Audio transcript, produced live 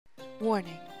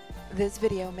Warning, this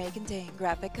video may contain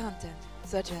graphic content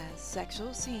such as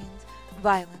sexual scenes,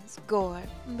 violence, gore,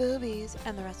 boobies,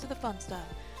 and the rest of the fun stuff.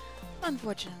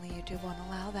 Unfortunately, YouTube won't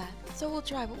allow that, so we'll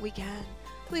try what we can.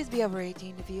 Please be over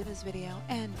 18 to view this video,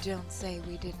 and don't say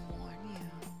we didn't warn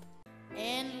you.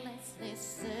 Endlessly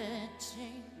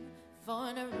searching for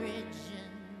an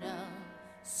original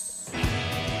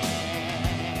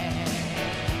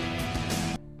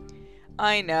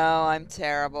I know, I'm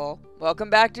terrible. Welcome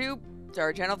back to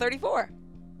Star Channel 34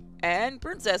 and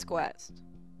Princess Quest.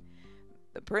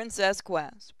 The Princess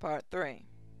Quest, Part 3.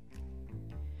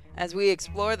 As we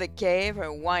explore the cave,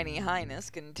 Her Whiny Highness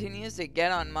continues to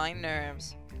get on my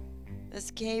nerves.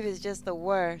 This cave is just the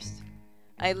worst.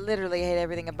 I literally hate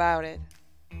everything about it.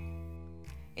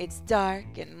 It's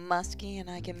dark and musky and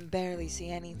I can barely see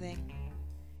anything.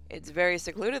 It's very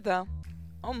secluded though.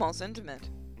 Almost intimate.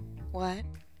 What?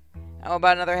 How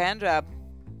about another hand job?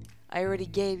 I already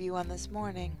gave you one this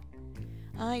morning.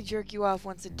 I jerk you off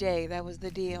once a day, that was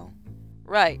the deal.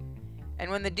 Right.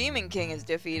 And when the Demon King is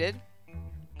defeated?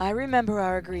 I remember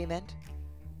our agreement.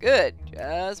 Good.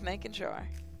 Just making sure.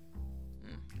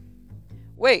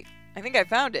 Wait, I think I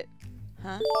found it.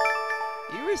 Huh?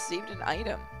 You received an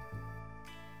item.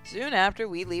 Soon after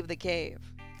we leave the cave.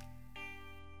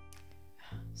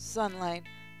 Sunlight,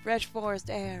 fresh forest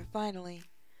air, finally.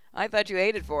 I thought you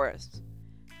hated forests.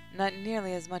 Not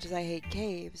nearly as much as I hate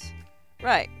caves.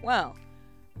 Right, well,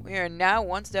 we are now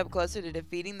one step closer to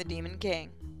defeating the Demon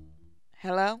King.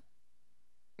 Hello?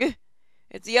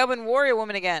 It's the Elven warrior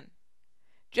woman again.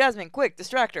 Jasmine, quick,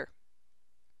 distract her.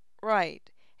 Right.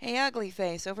 Hey, ugly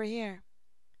face, over here.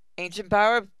 Ancient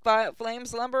power flame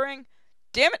slumbering?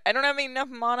 Damn it, I don't have enough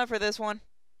mana for this one.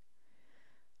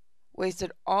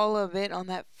 Wasted all of it on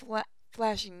that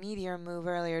flashing meteor move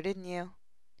earlier, didn't you?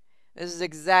 This is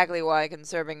exactly why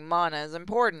conserving mana is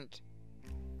important.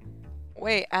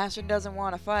 Wait, Ashlyn doesn't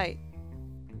want to fight.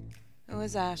 Who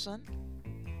is Ashlyn?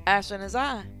 Ashlyn is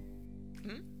I.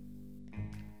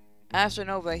 Ashlyn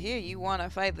over here, you want to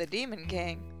fight the Demon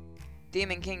King.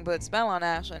 Demon King put spell on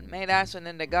Ashlyn, made Ashlyn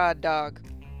into god dog.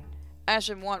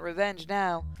 Ashlyn want revenge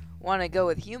now, want to go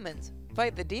with humans,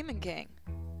 fight the Demon King.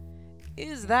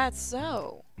 Is that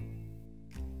so?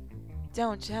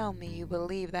 Don't tell me you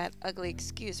believe that ugly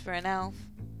excuse for an elf.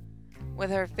 With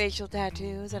her facial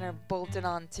tattoos and her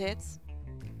bolted-on tits.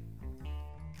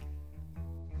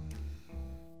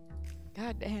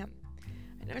 God damn.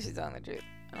 I know she's telling the truth.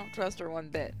 I don't trust her one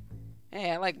bit.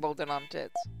 Hey, I like bolted-on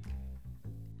tits.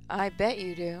 I bet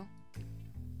you do.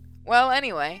 Well,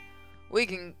 anyway, you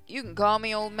can call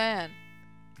me old man.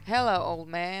 Hello, old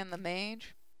man, the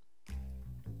mage.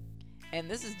 And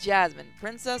this is Jasmine,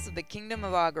 princess of the kingdom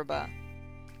of Agrabah.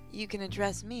 You can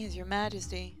address me as your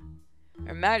majesty.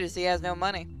 Her majesty has no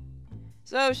money,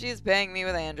 so she is paying me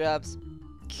with handjobs.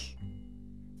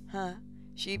 Huh?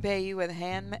 She pay you with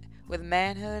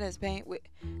manhood as payment?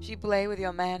 She play with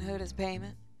your manhood as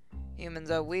payment? Humans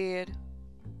are weird.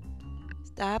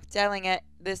 Stop telling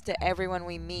this to everyone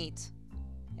we meet.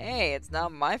 Hey, it's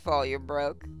not my fault you're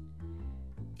broke.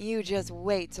 You just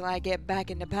wait till I get back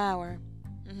into power.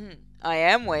 I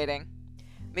am waiting.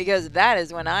 Because that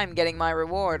is when I'm getting my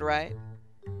reward, right?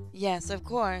 Yes, of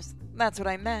course. That's what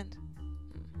I meant.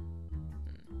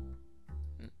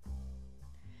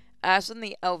 Ashlyn,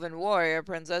 the Elven warrior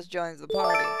princess, joins the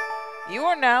party. You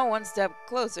are now one step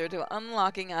closer to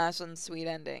unlocking Ashlyn's sweet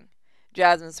ending.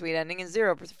 Jasmine's sweet ending is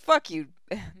 0%. Fuck you.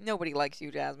 Nobody likes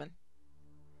you, Jasmine.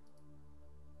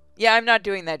 Yeah, I'm not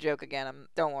doing that joke again.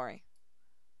 Don't worry.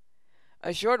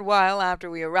 A short while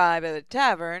after we arrive at a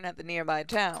tavern at the nearby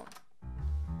town.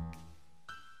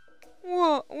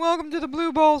 Welcome to the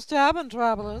Blue Balls Tavern,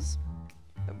 travelers.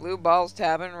 The Blue Balls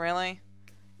Tavern, really?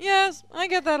 Yes, I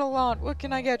get that a lot. What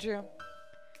can I get you?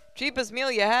 Cheapest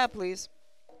meal you have, please.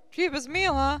 Cheapest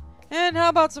meal, huh? And how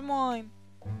about some wine?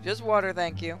 Just water,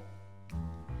 thank you.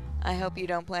 I hope you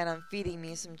don't plan on feeding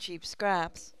me some cheap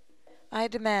scraps. I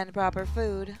demand proper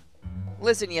food.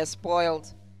 Listen, you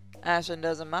spoiled. Ashlyn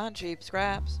doesn't mind cheap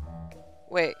scraps.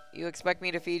 Wait, you expect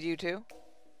me to feed you too?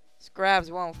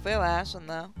 Scraps won't fill Ashlyn,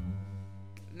 though.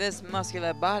 This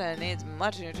muscular body needs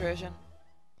much nutrition.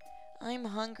 I'm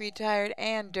hungry, tired,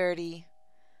 and dirty.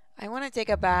 I want to take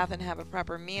a bath and have a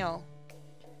proper meal.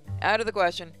 Out of the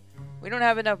question. We don't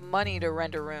have enough money to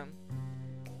rent a room.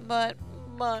 But...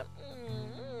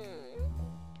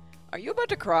 Are you about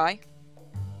to cry?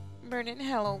 Burn in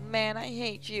hell, old man, I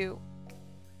hate you.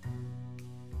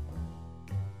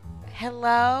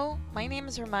 Hello? My name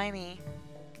is Hermione.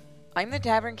 I'm the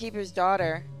tavern keeper's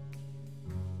daughter.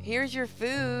 Here's your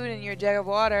food and your jug of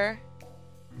water.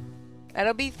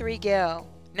 That'll be 3 gil.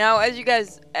 Now,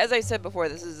 as I said before,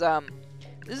 this is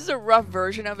a rough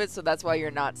version of it, so that's why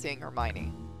you're not seeing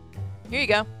Hermione. Here you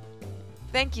go.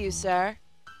 Thank you, sir.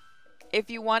 If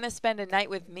you want to spend a night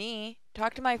with me,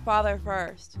 talk to my father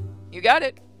first. You got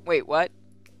it. Wait, what?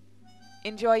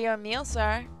 Enjoy your meal,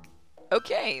 sir.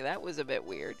 Okay, that was a bit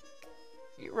weird.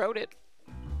 You wrote it.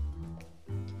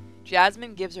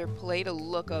 Jasmine gives her plate a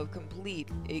look of complete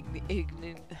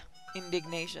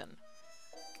indignation.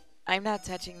 I'm not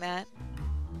touching that.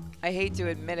 I hate to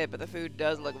admit it, but the food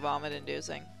does look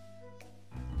vomit-inducing.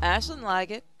 Ashlyn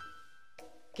like it.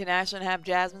 Can Ashlyn have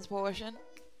Jasmine's portion?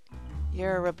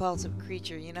 You're a repulsive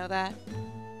creature, you know that?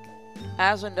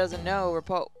 Ashlyn doesn't know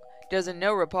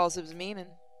repulsive's meaning.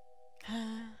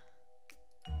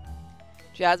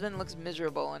 Jasmine looks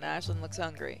miserable and Ashlyn looks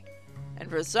hungry. And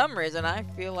for some reason, I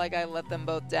feel like I let them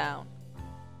both down.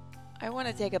 I want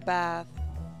to take a bath.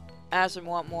 Ashlyn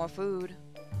want more food.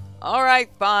 Alright,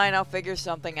 fine, I'll figure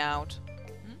something out.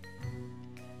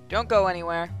 Don't go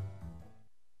anywhere.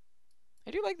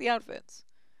 I do like the outfits.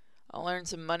 I'll earn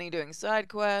some money doing side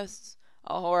quests.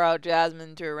 I'll whore out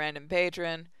Jasmine to a random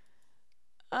patron.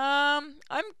 I'm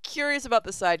curious about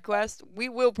the side quest. We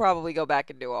will probably go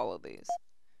back and do all of these.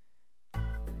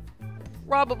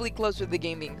 Probably close to the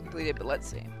game being completed, but let's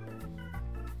see.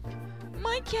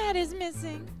 My cat is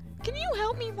missing. Can you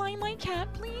help me find my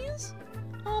cat, please?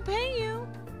 I'll pay you.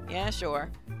 Yeah,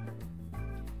 sure.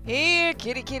 Here,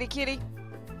 kitty, kitty, kitty.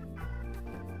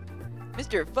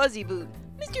 Mr. Fuzzy Boot.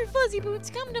 Mr. Fuzzy Boots,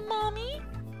 come to Mommy.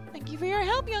 Thank you for your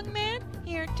help, young man.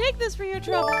 Here, take this for your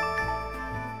trouble.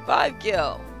 5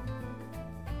 gil.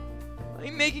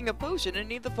 I'm making a potion and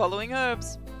need the following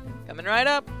herbs. Coming right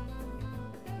up.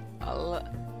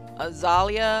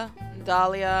 Azalea,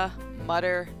 Dahlia,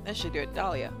 Mutter. This should do it.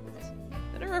 Dahlia. Is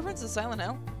that a reference to Silent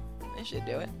Hill? This should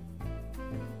do it.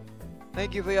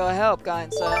 Thank you for your help,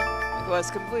 kind sir.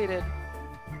 Quest completed.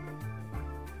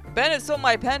 Bennett stole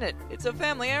my pendant. It's a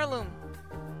family heirloom.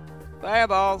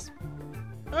 Fireballs.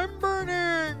 I'm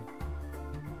burning.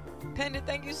 Pendant,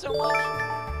 thank you so much.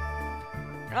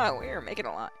 Oh, we're making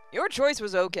a lot. Your choice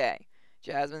was okay.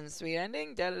 Jasmine's sweet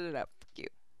ending. Da da da da. Fuck you.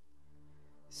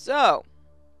 So,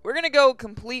 we're gonna go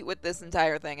complete with this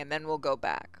entire thing, and then we'll go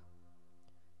back.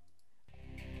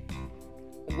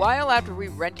 While after we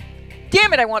rent...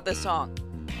 Damn it, I want this song!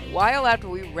 While after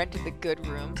we rented the good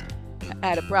rooms,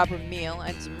 had a proper meal,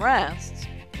 and some rest...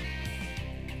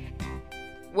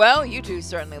 Well, you two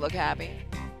certainly look happy.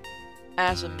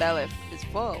 Ashlyn belly is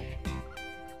full.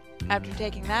 After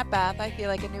taking that bath, I feel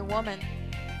like a new woman.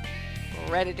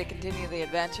 Ready to continue the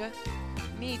adventure?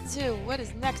 Me too. What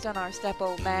is next on our step,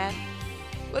 old man?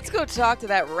 Let's go talk to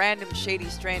that random shady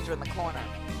stranger in the corner.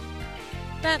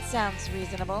 That sounds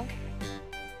reasonable.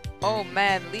 Old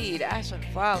man lead,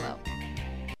 Ashlyn follow.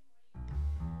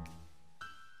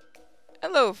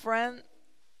 Hello, friend.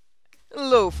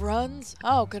 Hello, friends.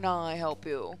 How can I help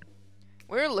you?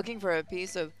 We're looking for a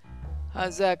piece of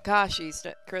Hazakashi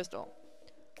crystal.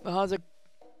 The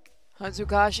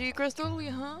Hazukashi crystal,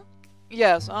 huh?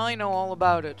 Yes, I know all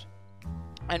about it.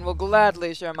 And will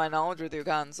gladly share my knowledge with you,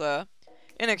 kind sir.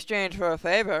 In exchange for a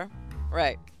favor.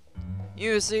 Right.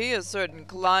 You see, a certain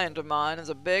client of mine is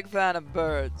a big fan of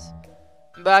birds.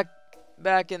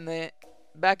 Back in the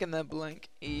blink,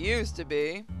 he used to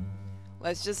be.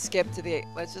 Let's just skip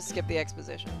the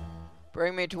exposition.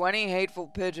 Bring me 20 hateful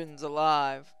pigeons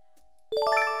alive.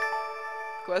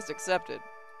 Quest accepted.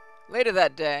 Later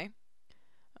that day,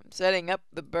 I'm setting up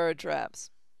the bird traps,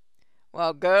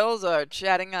 while girls are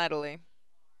chatting idly.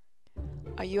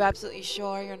 Are you absolutely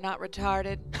sure you're not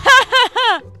retarded?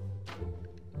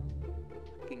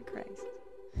 Fucking Christ.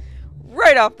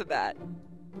 Right off the bat.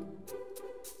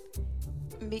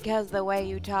 Because the way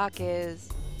you talk is...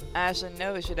 Ashlyn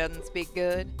knows she doesn't speak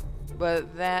good,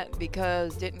 but that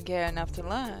because didn't care enough to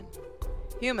learn.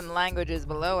 Human language is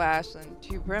below Ashlyn,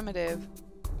 too primitive.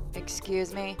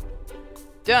 Excuse me?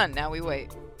 Done, now we wait.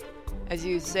 As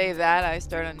you say that, I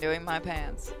start undoing my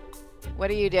pants. What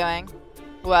are you doing?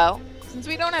 Well, since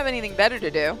we don't have anything better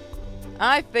to do,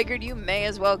 I figured you may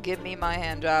as well give me my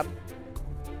hand job.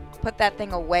 Put that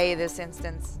thing away this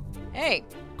instance. Hey,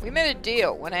 we made a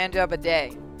deal, 1 hand job a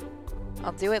day.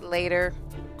 I'll do it later.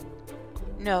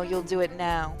 No, you'll do it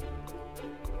now.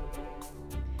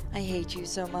 I hate you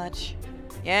so much.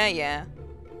 Yeah.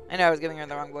 I know I was giving her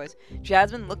the wrong voice.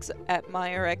 Jasmine looks at my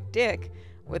erect dick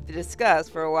with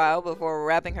disgust for a while before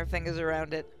wrapping her fingers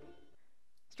around it.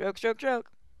 Stroke, stroke, stroke.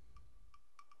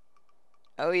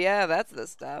 Oh yeah, that's the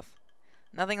stuff.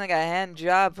 Nothing like a hand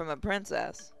job from a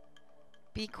princess.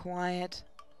 Be quiet.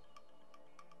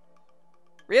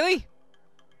 Really?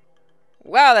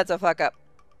 Wow, that's a fuck up.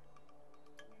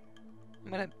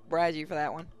 I'm gonna razz you for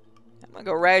that one. I'm gonna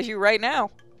go razz you right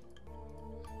now.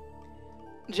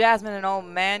 Jasmine and old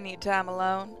man need time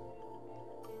alone.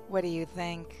 What do you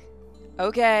think?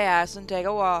 Okay, Ashlyn, take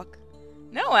a walk.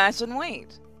 No, Ashlyn,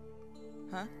 wait.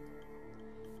 Huh?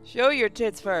 Show your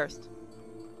tits first.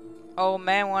 Old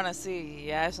man wanna see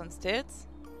Ashlyn's tits?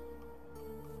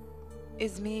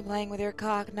 Is me playing with your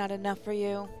cock not enough for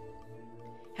you?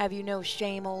 Have you no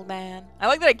shame, old man? I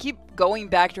like that I keep going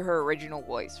back to her original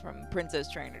voice from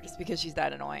Princess Trainer just because she's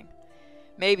that annoying.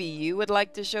 Maybe you would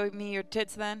like to show me your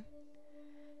tits then?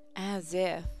 As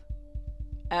if.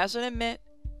 Ashlyn, admit,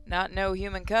 not no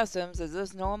human customs. Is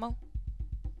this normal?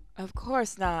 Of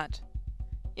course not.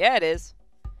 Yeah, it is.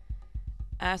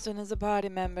 Ashlyn is a party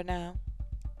member now.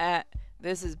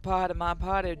 This is part of my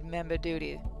party member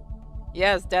duty.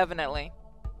 Yes, definitely.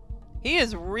 He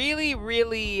is really,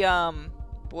 really,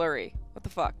 blurry. What the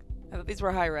fuck? I thought these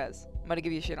were high res. I'm gonna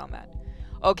give you shit on that.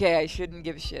 Okay, I shouldn't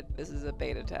give shit. This is a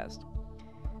beta test.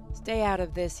 Stay out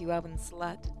of this, you elven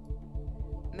slut.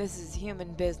 This is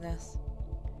human business.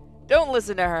 Don't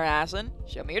listen to her, Ashlyn.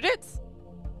 Show me your tits.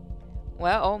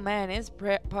 Well, old man is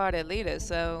party leader,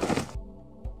 so...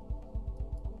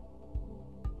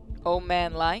 Old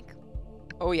man like?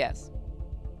 Oh, yes.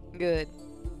 Good.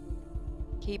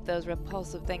 Keep those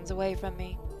repulsive things away from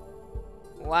me.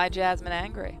 Why Jasmine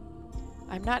angry?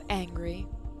 I'm not angry.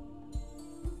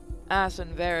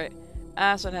 Ashlyn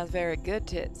has very good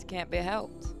tits. Can't be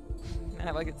helped. I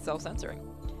like it self-censoring.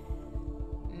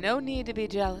 No need to be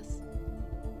jealous.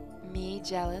 Me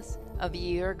jealous of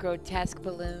your grotesque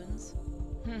balloons?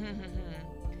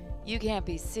 You can't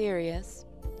be serious.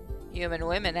 Human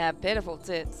women have pitiful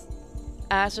tits.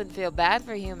 I should feel bad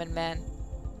for human men.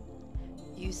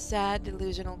 You sad,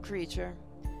 delusional creature.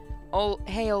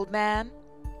 Hey, old man.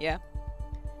 Yeah?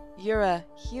 You're a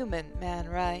human man,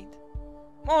 right?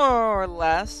 More or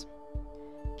less.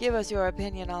 Give us your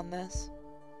opinion on this.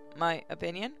 My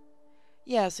opinion?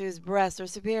 Yes, whose breasts are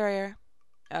superior?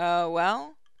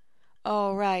 Well?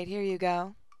 All right, here you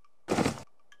go.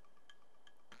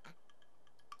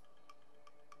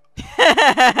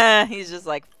 He's just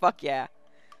like, fuck yeah.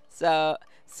 So?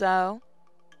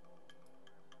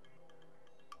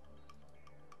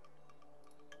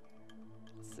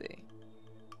 Let's see.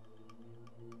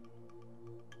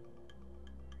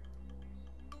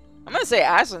 I'm gonna say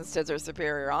Ashlyn's tits are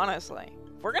superior, honestly.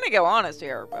 If we're gonna go honest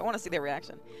here, I want to see their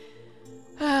reaction.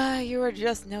 You are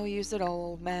just no use at all,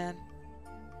 old man.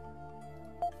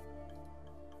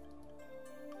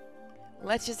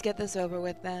 Let's just get this over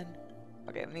with then.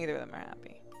 Okay, neither of them are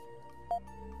happy.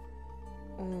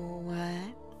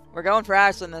 What? We're going for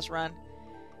Ashlyn this run.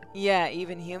 Yeah,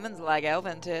 even humans like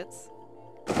elven tits.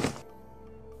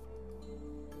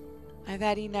 I've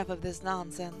had enough of this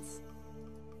nonsense.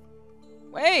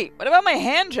 Wait, what about my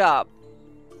hand job?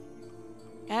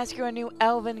 Ask your new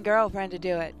elven girlfriend to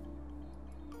do it.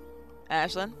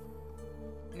 Ashlyn?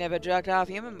 Never jerked off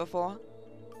human before.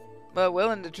 But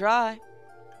willing to try.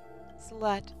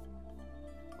 Slut.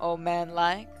 Old man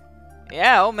like?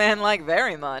 Yeah, old man like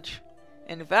very much.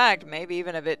 In fact, maybe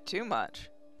even a bit too much.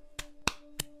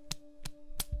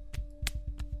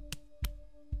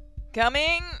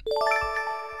 Coming!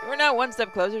 We're now one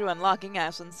step closer to unlocking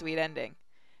Ashlyn's sweet ending.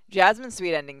 Jasmine's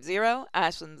sweet ending 0,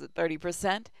 Ashlyn's at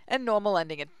 30%, and normal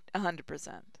ending at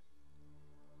 100%.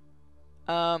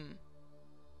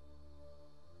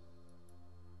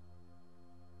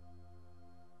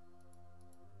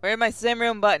 Where's my same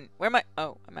room button?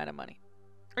 Oh, I'm out of money.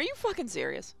 Are you fucking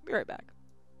serious? Be right back.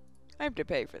 I have to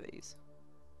pay for these.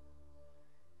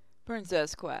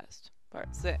 Princess Quest,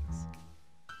 Part 6.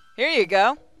 Here you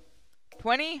go.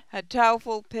 20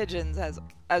 Hatowful pigeons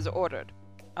as ordered.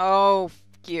 Oh, f***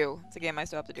 you. It's a game I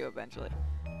still have to do eventually.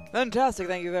 Fantastic,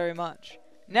 thank you very much.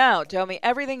 Now, tell me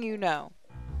everything you know.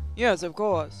 Yes, of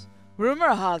course.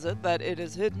 Rumor has it that it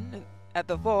is hidden at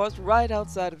the forest right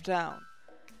outside of town.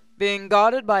 Being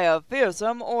guarded by a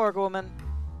fearsome orc woman.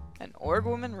 An orc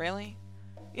woman, really?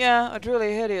 Yeah, a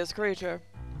truly hideous creature.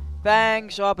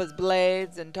 Fangs sharp as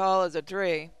blades and tall as a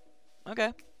tree.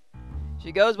 Okay.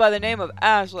 She goes by the name of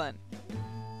Ashlyn.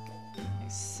 I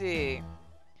see.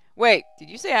 Wait, did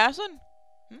you say Ashlyn?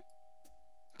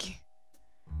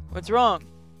 What's wrong?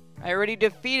 I already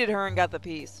defeated her and got the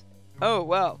piece. Oh,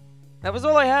 well. That was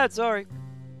all I had, sorry.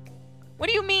 What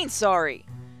do you mean, sorry?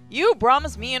 You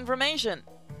promised me information.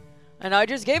 And I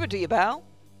just gave it to you, pal.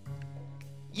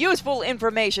 Useful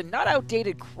information, not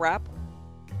outdated crap.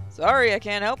 Sorry, I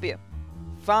can't help you.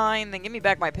 Fine, then give me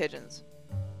back my pigeons.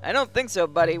 I don't think so,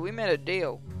 buddy. We made a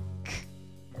deal.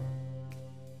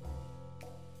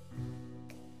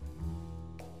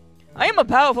 I am a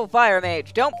powerful fire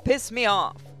mage. Don't piss me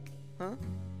off. Huh?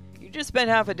 You just spent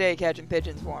half a day catching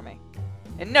pigeons for me.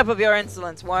 Enough of your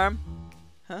insolence, worm.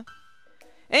 Huh?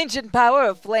 Ancient power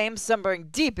of flame slumbering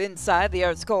deep inside the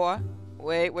Earth's core.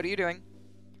 Wait, what are you doing?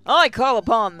 I call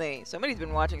upon thee. Somebody's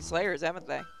been watching Slayers, haven't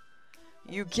they?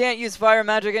 You can't use fire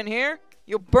magic in here?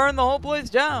 You'll burn the whole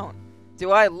place down. Do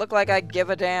I look like I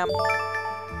give a damn?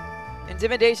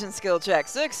 Intimidation skill check.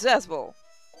 Successful.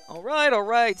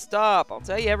 Alright, stop. I'll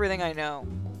tell you everything I know.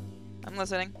 I'm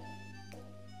listening.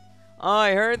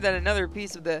 I heard that another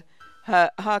piece of the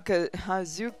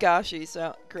Hazukashi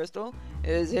crystal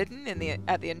is hidden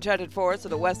at the enchanted forest to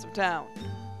the west of town,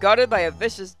 guarded by a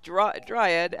vicious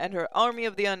dryad and her army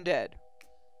of the undead.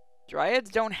 Dryads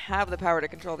don't have the power to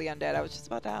control the undead. I was just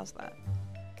about to ask that.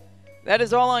 That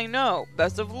is all I know.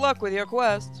 Best of luck with your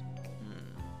quest.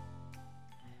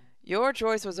 Your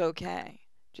choice was okay.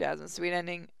 Jazz and sweet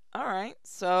ending. Alright,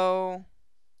 so...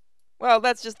 Well,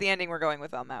 that's just the ending we're going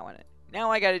with on that one. Now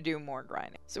I gotta do more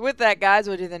grinding. So with that, guys,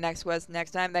 we'll do the next quest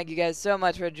next time. Thank you guys so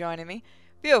much for joining me.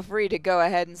 Feel free to go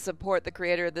ahead and support the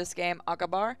creator of this game,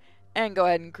 Akabar, and go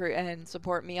ahead and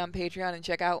support me on Patreon and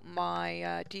check out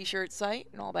my t-shirt site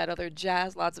and all that other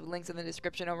jazz. Lots of links in the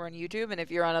description over on YouTube, and if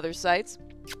you're on other sites,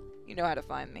 you know how to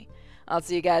find me. I'll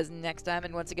see you guys next time,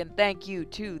 and once again, thank you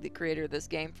to the creator of this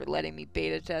game for letting me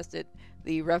beta test it,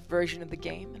 the rough version of the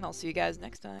game, and I'll see you guys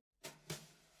next time.